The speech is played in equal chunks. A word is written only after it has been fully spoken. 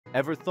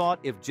Ever thought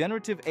if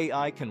generative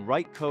AI can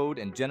write code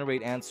and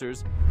generate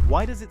answers,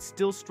 why does it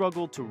still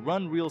struggle to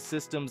run real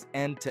systems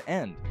end to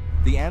end?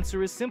 The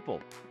answer is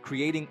simple.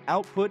 Creating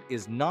output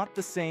is not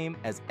the same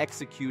as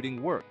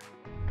executing work.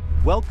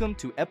 Welcome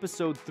to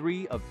episode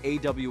 3 of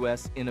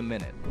AWS in a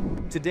Minute.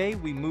 Today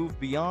we move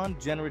beyond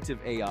generative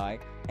AI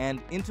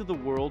and into the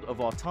world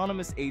of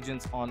autonomous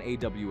agents on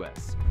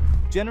AWS.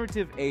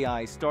 Generative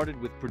AI started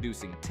with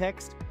producing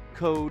text,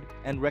 code,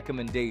 and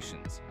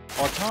recommendations.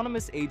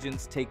 Autonomous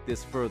agents take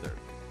this further.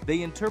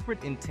 They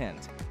interpret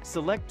intent,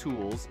 select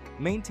tools,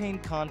 maintain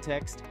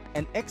context,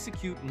 and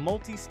execute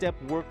multi-step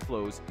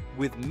workflows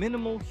with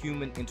minimal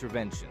human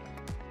intervention.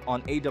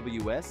 On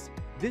AWS,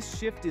 this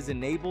shift is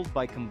enabled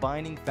by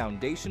combining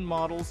foundation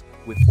models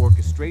with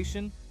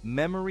orchestration,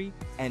 memory,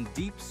 and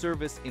deep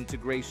service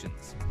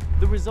integrations.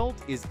 The result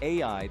is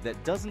AI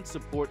that doesn't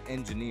support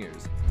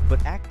engineers,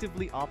 but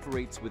actively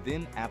operates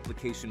within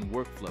application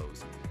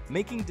workflows,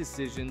 making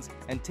decisions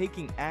and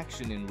taking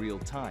action in real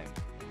time.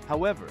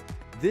 However,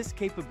 this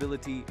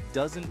capability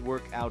doesn't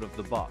work out of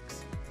the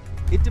box.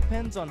 It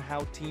depends on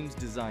how teams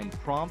design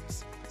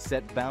prompts,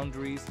 set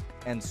boundaries,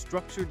 and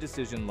structure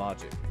decision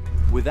logic.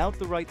 Without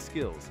the right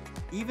skills,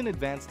 even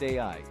advanced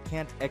AI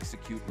can't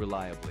execute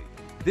reliably.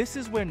 This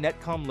is where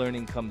NetCom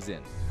learning comes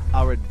in.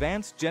 Our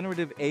Advanced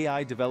Generative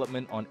AI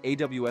Development on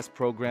AWS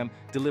program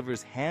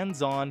delivers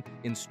hands-on,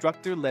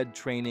 instructor-led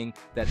training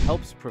that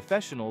helps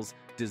professionals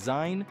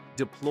design,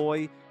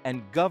 deploy,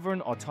 and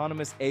govern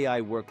autonomous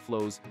AI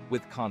workflows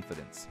with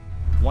confidence.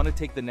 Want to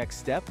take the next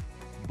step?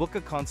 Book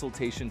a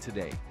consultation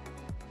today.